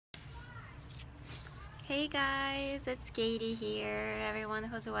Hey guys, it's Katie here. Everyone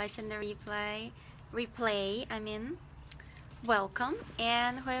who's watching the replay, welcome.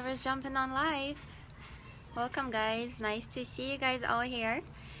 And whoever's jumping on live, welcome guys. Nice to see you guys all here.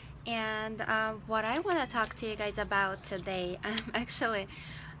 And what I want to talk to you guys about today,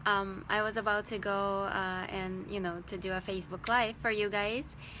 I was about to go to do a Facebook Live for you guys.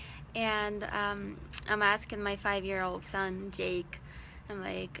 And I'm asking my 5-year-old son, Jake. I'm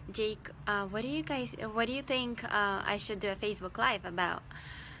like, Jake, what do you think I should do a Facebook Live about?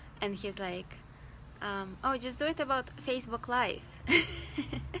 And he's like, oh, just do it about Facebook Live.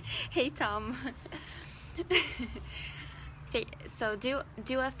 Hey, Tom. So do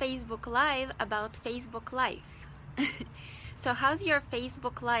a Facebook Live about Facebook Live. So how's your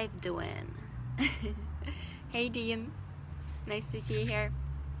Facebook Live doing? Hey, Dean. Nice to see you here.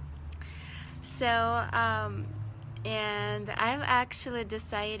 So, and I've actually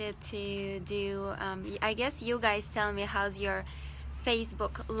decided to do, I guess you guys tell me how's your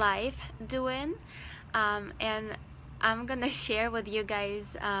Facebook Live doing. And I'm gonna share with you guys,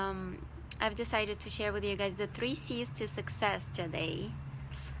 I've decided to share with you guys the 3C's to success today.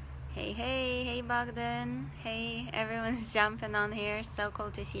 Hey Bogdan. Hey, everyone's jumping on here. So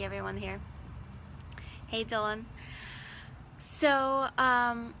cool to see everyone here. Hey Dylan. So,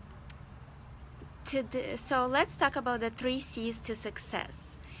 so let's talk about the 3C's to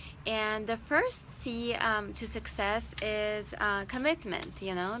success. And the first C to success is commitment.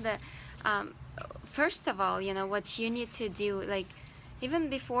 First of all, what you need to do, like even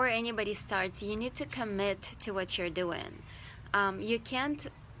before anybody starts, you need to commit to what you're doing. You can't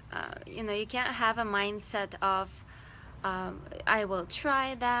have a mindset of I will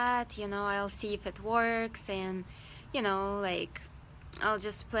try that, I'll see if it works, and I'll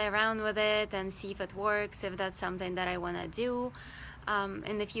just play around with it and see if it works, if that's something that I want to do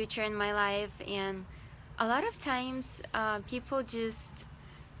in the future in my life. And a lot of times people just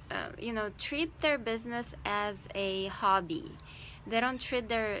treat their business as a hobby. They don't treat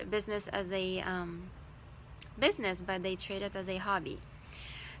their business as a business, but they treat it as a hobby.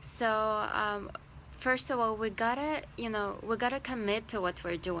 So first of all, we gotta commit to what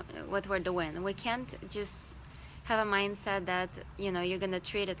we're doing. We can't just have a mindset that you're gonna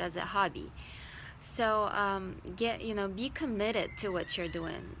treat it as a hobby. So be committed to what you're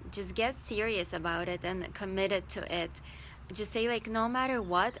doing. Just get serious about it and committed to it. Just say, like, no matter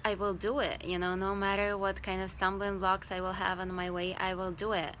what, I will do it. No matter what kind of stumbling blocks I will have on my way, I will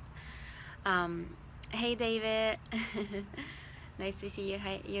do it. Hey David. Nice to see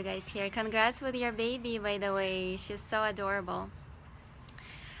you guys here. Congrats with your baby, by the way. She's so adorable.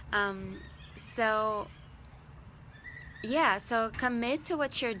 So commit to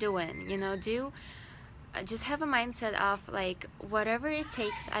what you're doing. Just have a mindset of, like, whatever it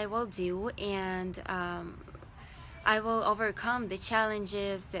takes, I will do, and I will overcome the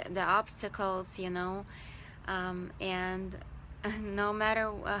challenges, the obstacles, and no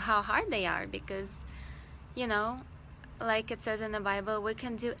matter how hard they are, because like it says in the Bible, we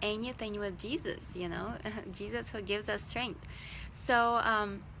can do anything with Jesus. Jesus who gives us strength. So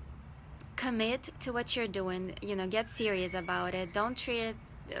commit to what you're doing. Get serious about it. Don't treat it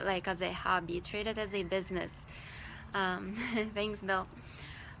like as a hobby. Treat it as a business. Thanks, Bill.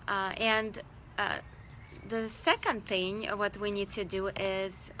 And the second thing, what we need to do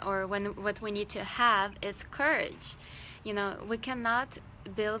is, what we need to have is courage. We cannot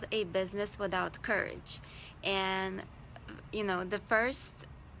build a business without courage. And the first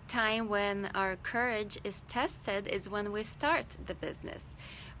time when our courage is tested is when we start the business.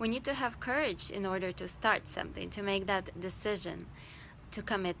 We need to have courage in order to start something, to make that decision, to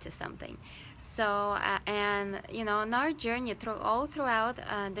commit to something. So in our journey, throughout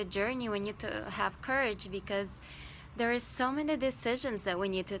the journey, we need to have courage, because there is so many decisions that we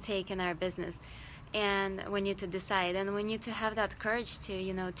need to take in our business, and we need to decide, and we need to have that courage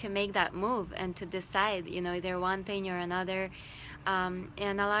to make that move and to decide either one thing or another. And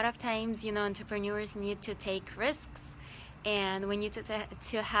a lot of times entrepreneurs need to take risks, and we need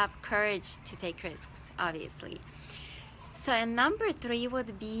to have courage to take risks, obviously. So, and number 3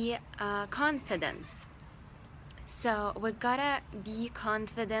 would be confidence. So we gotta be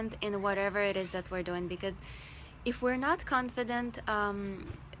confident in whatever it is that we're doing, because if we're not confident,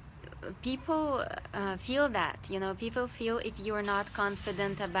 people feel that. People feel if you're not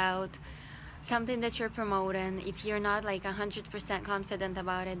confident about something that you're promoting, if you're not like 100% confident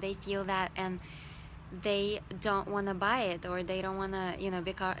about it, they feel that, and they don't want to buy it, or they don't want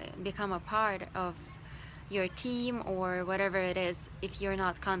to become a part of your team or whatever it is if you're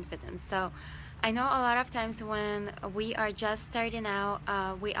not confident. So I know a lot of times when we are just starting out,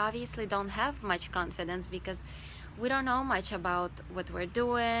 we obviously don't have much confidence because we don't know much about what we're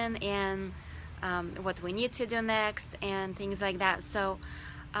doing and what we need to do next and things like that. So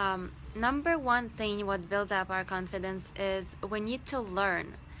number one thing what builds up our confidence is we need to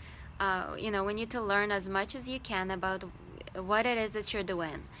learn. We need to learn as much as you can about what it is that you're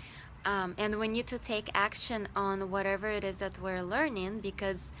doing. And we need to take action on whatever it is that we're learning,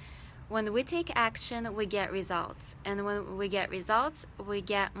 because when we take action, we get results. And when we get results, we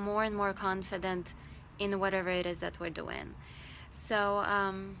get more and more confident in whatever it is that we're doing. So,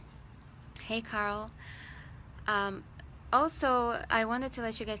 hey, Carl. Also, I wanted to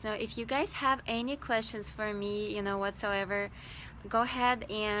let you guys know, if you guys have any questions for me, whatsoever, go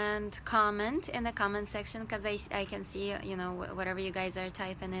ahead and comment in the comment section, because I can see, whatever you guys are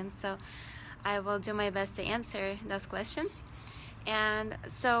typing in. So I will do my best to answer those questions. And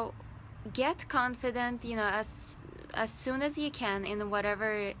so get confident, as soon as you can in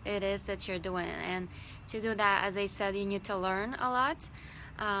whatever it is that you're doing. And to do that, as I said, you need to learn a lot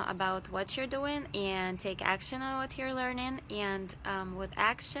about what you're doing and take action on what you're learning. And with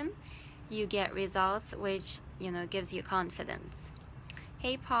action, you get results, which gives you confidence.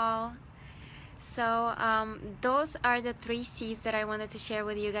 Hey, Paul. So those are the 3 C's that I wanted to share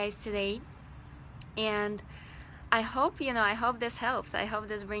with you guys today. And I hope this helps. I hope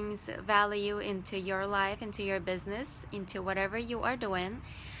this brings value into your life, into your business, into whatever you are doing.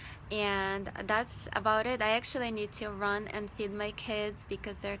 And that's about it. I actually need to run and feed my kids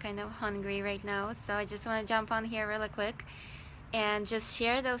because they're kind of hungry right now. So I just want to jump on here really quick and just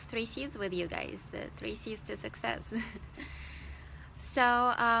share those 3 C's with you guys, the 3 C's to success.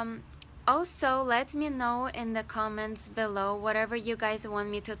 So also let me know in the comments below whatever you guys want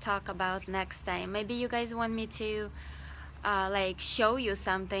me to talk about next time. Maybe you guys want me to like show you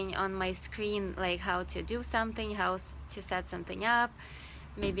something on my screen, like how to do something, how to set something up,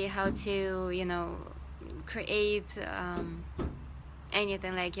 maybe how to create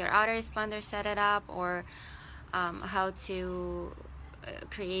anything like your autoresponder, set it up, or how to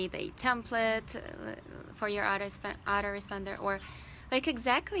create a template for your autoresponder, or like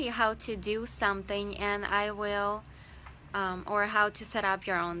exactly how to do something, and I will or how to set up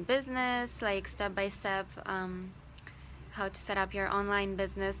your own business, like step by step, how to set up your online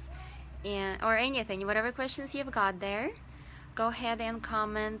business, and or anything, whatever questions you've got there, go ahead and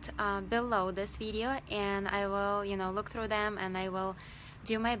comment below this video, and I will look through them, and I will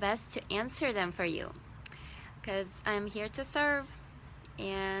do my best to answer them for you, because I'm here to serve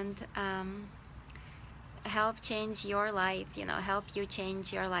and help change your life, help you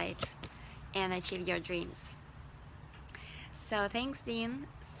change your life and achieve your dreams. So thanks, Dean.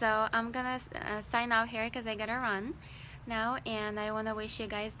 So I'm gonna sign out here because I gotta run now, and I want to wish you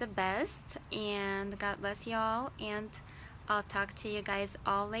guys the best, and God bless you all, and I'll talk to you guys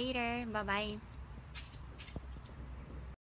all later. Bye bye.